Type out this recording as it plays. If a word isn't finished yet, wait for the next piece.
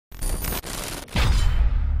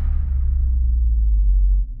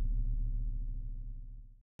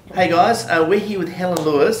Hey guys, we're here with Helen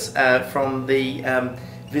Lewis from the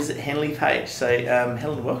Visit Henley page. So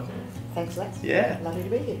Helen, welcome. Thanks, Lex. Yeah. Lovely to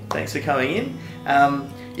be here. Thanks for coming in.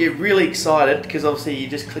 You're really excited because obviously you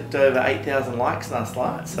just clicked over 8,000 likes last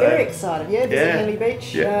night. So very excited, yeah. Visit Henley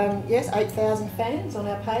Beach. Yeah. Yes, 8,000 fans on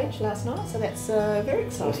our page last night, so that's very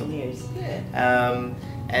exciting news. Yeah.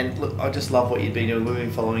 And look, I just love what you've been doing. We've been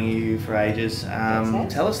following you for ages.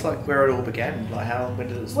 Tell us where it all began. When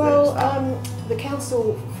did it start? Well, the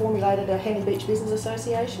council formulated a Henley Beach Business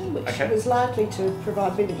Association, which was likely to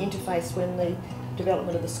provide a bit of an interface when the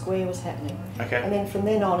development of the square was happening. And then from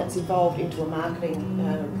then on it's evolved into a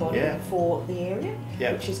marketing body for the area,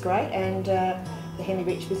 which is great. And the Henley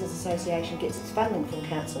Beach Business Association gets its funding from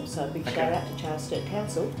council, so a big shout out to Charles Sturt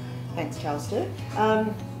Council. Thanks, Charles Sturt.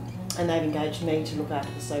 And they've engaged me to look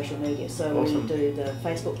after the social media, so we do the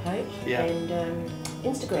Facebook page and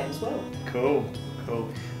Instagram as well. Cool.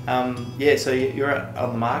 So you're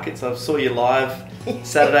on the markets. I saw you live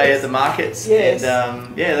Saturday at the markets, and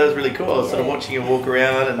that was really cool. I was sort of watching you walk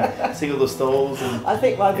around and see all the stalls. And I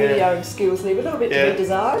think my videoing skills leave a little bit to be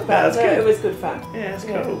desired, but it was good fun. Yeah, that's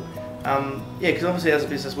cool. Because obviously as a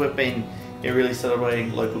business we've been really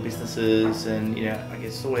celebrating local businesses, and I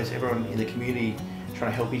guess always everyone in the community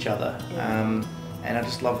trying to help each other. And I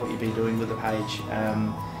just love what you've been doing with the page.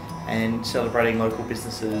 And celebrating local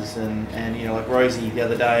businesses, and like Rosie the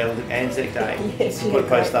other day, or the Anzac Day, put a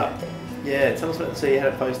post up. Yeah, tell us about. So you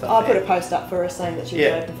had a post up. I put a post up for her saying that she was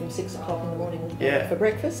open from 6 o'clock in the morning for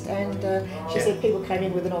breakfast, and she said people came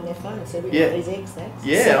in with it on their phone and said, "We want these eggs, thanks."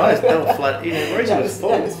 Yeah, so, they were flat. Rosie was full.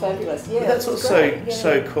 That was fabulous. Yeah, but that's what's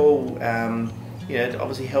so cool.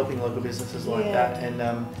 Obviously helping local businesses like that, and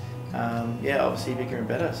obviously bigger and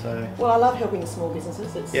better. So well, I love helping the small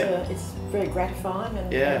businesses. It's very gratifying,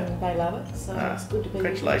 and they love it. So it's good to be.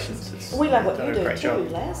 Congratulations! We love what you do too,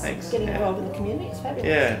 Laz. Thanks. Getting involved in the community, it's fabulous.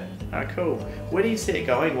 Yeah. Oh, cool. Where do you see it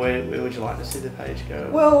going? Where would you like to see the page go?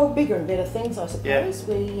 Well, bigger and better things, I suppose.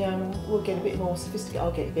 We'll get a bit more sophisticated.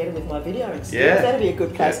 I'll get better with my videoing skills. That'd be a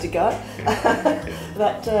good place to go.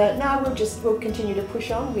 But no, we'll continue to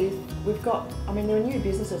push on. We've got. I mean, there are new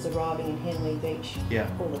businesses arriving in Henley Beach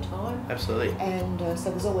all the time. Absolutely. And so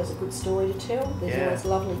there's always a good story to tell. There's always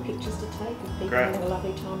lovely pictures to take of people having a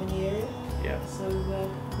lovely time in the area. So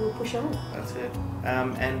we'll push on. That's it.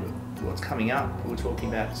 And what's coming up? We're talking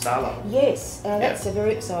about SALA. Yes, that's a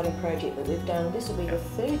very exciting project that we've done. This will be the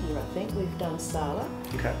 3rd year, I think, we've done SALA.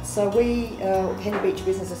 So we, Henley Beach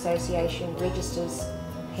Business Association registers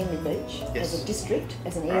Henley Beach as a district,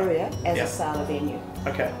 as an area, as a SALA venue.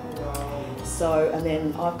 So, and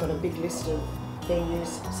then I've got a big list of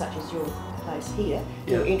venues, such as your place here,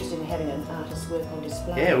 who are interested in having an artist's work on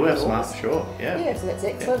display. Yeah, we're smart, sure. Yeah, so that's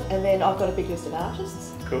excellent. And then I've got a big list of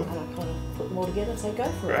artists. Cool. And I kind of put them all together and say, go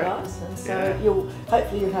for it, guys. And so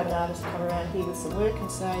hopefully you'll have an artist come around here with some work and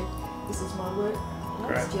say, this is my work.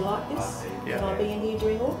 Do you like this? Can I be in here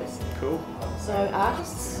during August? Cool. So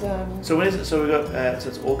artists. So when is it? So we've got. So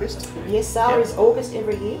it's August. Yes, SALA is August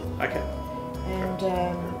every year.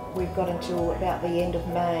 And we've got until about the end of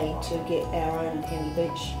May to get our own Henley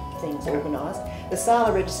Beach things organised. The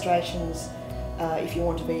SALA registrations, if you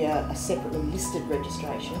want to be a separately listed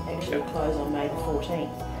registration, actually close on May the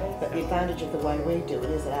 14th. But the advantage of the way we do it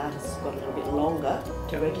is that artists have got a little bit longer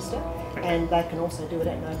to register, and they can also do it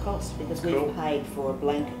at no cost because we've paid for a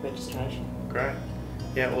blanket registration. Great.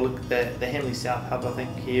 Yeah, well look, the Henley South Hub, I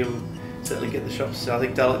think here will certainly get the shops. So I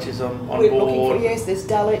think Dulwich is on board. We're looking for, yes, there's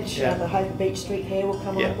Dulwich, the Hope and Beach Street Hair will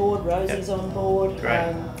come on board, Rosie's on board.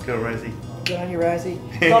 Great, good on Rosie. Good on you, Rosie.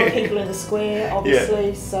 A lot of people in the square,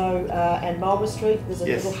 obviously, so, and Marlborough Street, there's a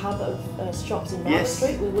little hub of shops in Marlborough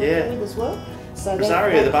Street we're working with as well. So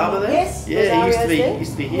Rosario, the barber there? Yes, he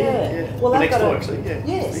used to be here. Well, next door actually,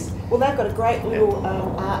 Yes, well they've got a great little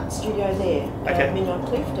art studio there, Mignon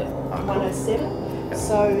Clift at 107.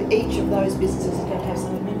 So each of those businesses are going to have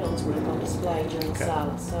some of Mignon's work on display during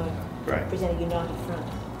SALA, so present a united front.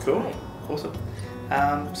 Cool,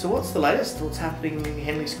 awesome. So what's the latest? What's happening in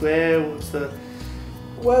Henley Square? What's the?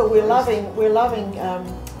 Well, we're loving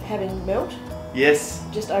having Melt. Yes.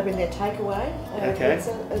 Just opened their takeaway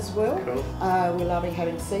pizza as well. Cool. We're loving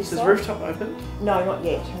having Seaside. So is Rooftop open? No, not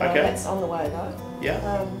yet. No, that's on the way though.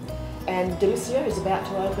 And Delicia is about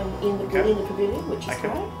to open in the pavilion, which is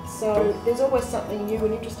great. So there's always something new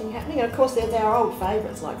and interesting happening. And of course there's our old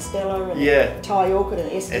favourites like Stella and Thai Orchid and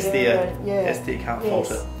Estia. Estia can't fault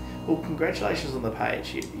it. Well, congratulations on the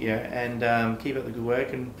page, and keep up the good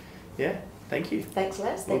work, and thank you. Thanks,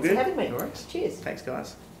 Laz. Thanks for having me. No worries. Cheers. Thanks,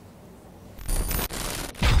 guys.